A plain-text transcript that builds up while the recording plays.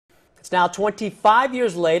It's now 25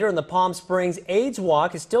 years later, and the Palm Springs AIDS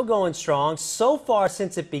Walk is still going strong. So far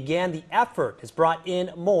since it began, the effort has brought in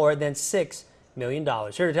more than $6 million.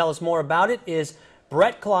 Here to tell us more about it is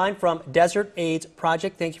Brett Klein from Desert AIDS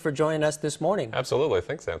Project. Thank you for joining us this morning. Absolutely.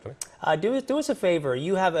 Thanks, Anthony. Do us a favor.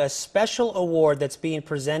 You have a special award that's being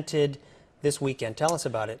presented this weekend. Tell us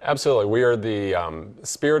about it. Absolutely. We are the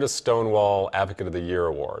Spirit of Stonewall Advocate of the Year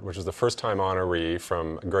Award, which is the first-time honoree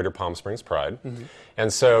from Greater Palm Springs Pride.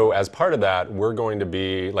 And so as part of that, we're going to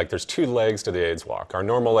be, there's two legs to the AIDS Walk. Our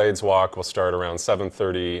normal AIDS Walk will start around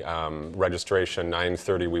 7:30 registration,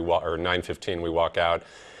 9:30 or 9:15 we walk out.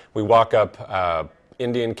 We walk up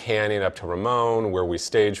Indian Canyon up to Ramon, where we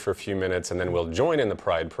stage for a few minutes, and then we'll join in the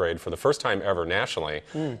Pride Parade for the first time ever nationally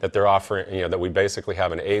that they're offering, that we basically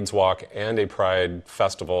have an AIDS Walk and a Pride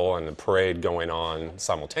Festival and a parade going on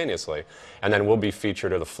simultaneously. And then we'll be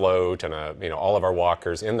featured at a float and all of our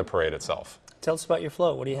walkers in the parade itself. Tell us about your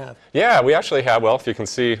float. What do you have? Yeah, we actually have, well, if you can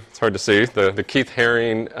see, it's hard to see, the Keith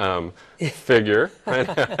Haring figure.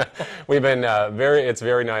 We've been it's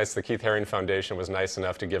very nice. The Keith Haring Foundation was nice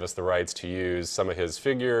enough to give us the rights to use some of his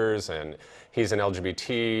figures, and he's an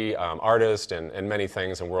LGBT artist and many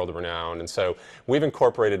things and world renowned. And so we've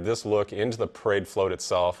incorporated this look into the parade float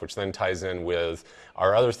itself, which then ties in with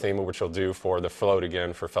our other theme, which we'll do for the float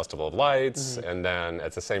again for Festival of Lights, and then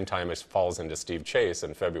at the same time it falls into Steve Chase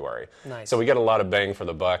in February. Nice. So we get a lot of bang for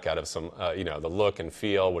the buck out of some, the look and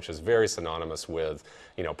feel, which is very synonymous with,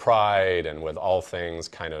 Pride and with all things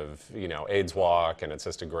kind of, AIDS Walk, and it's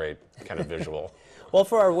just a great kind of visual. Well,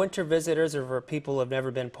 for our winter visitors or for people who have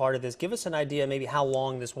never been part of this, give us an idea maybe how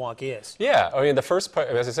long this walk is. Yeah, I mean, the first part,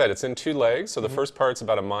 as I said, it's in two legs. So the first part's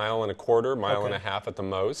about 1.25 miles, mile and a half at the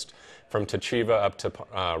most, from Tachiva up to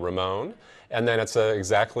Ramon. And then it's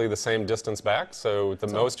exactly the same distance back. So the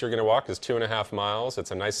most you're going to walk is 2.5 miles.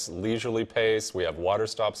 It's a nice leisurely pace. We have water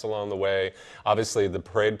stops along the way. Obviously, the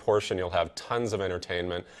parade portion, you'll have tons of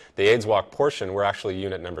entertainment. The AIDS Walk portion, we're actually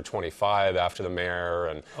unit number 25 after the mayor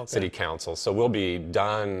and city council. So we'll be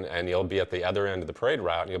done, and you'll be at the other end of the parade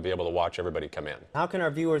route, and you'll be able to watch everybody come in. How can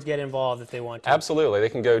our viewers get involved if they want to? Absolutely. They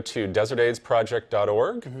can go to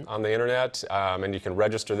desertaidsproject.org on the internet, and you can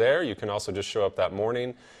register there. You can also just show up that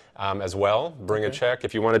morning. As well, bring a check.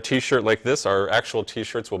 If you want a t-shirt like this, our actual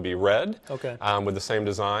t-shirts will be red with the same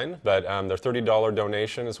design, but they're $30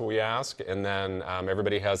 donation is what we ask, and then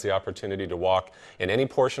everybody has the opportunity to walk in any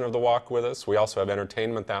portion of the walk with us. We also have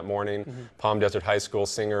entertainment that morning. Palm Desert High School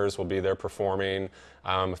singers will be there performing,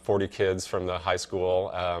 40 kids from the high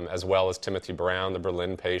school, as well as Timothy Brown, the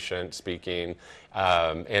Berlin patient, speaking.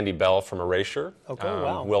 Andy Bell from Erasure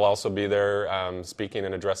will also be there speaking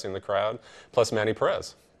and addressing the crowd, plus Manny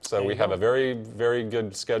Perez. So we have a very, very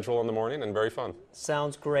good schedule in the morning and very fun.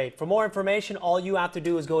 Sounds great. For more information, all you have to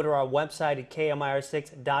do is go to our website at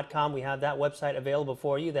KMIR6.com. We have that website available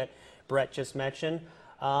for you that Brett just mentioned.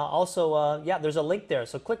 Yeah, there's a link there,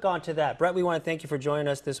 so click on to that. Brett, we want to thank you for joining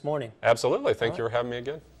us this morning. Absolutely. Thank you for having me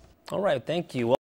again. All right, thank you.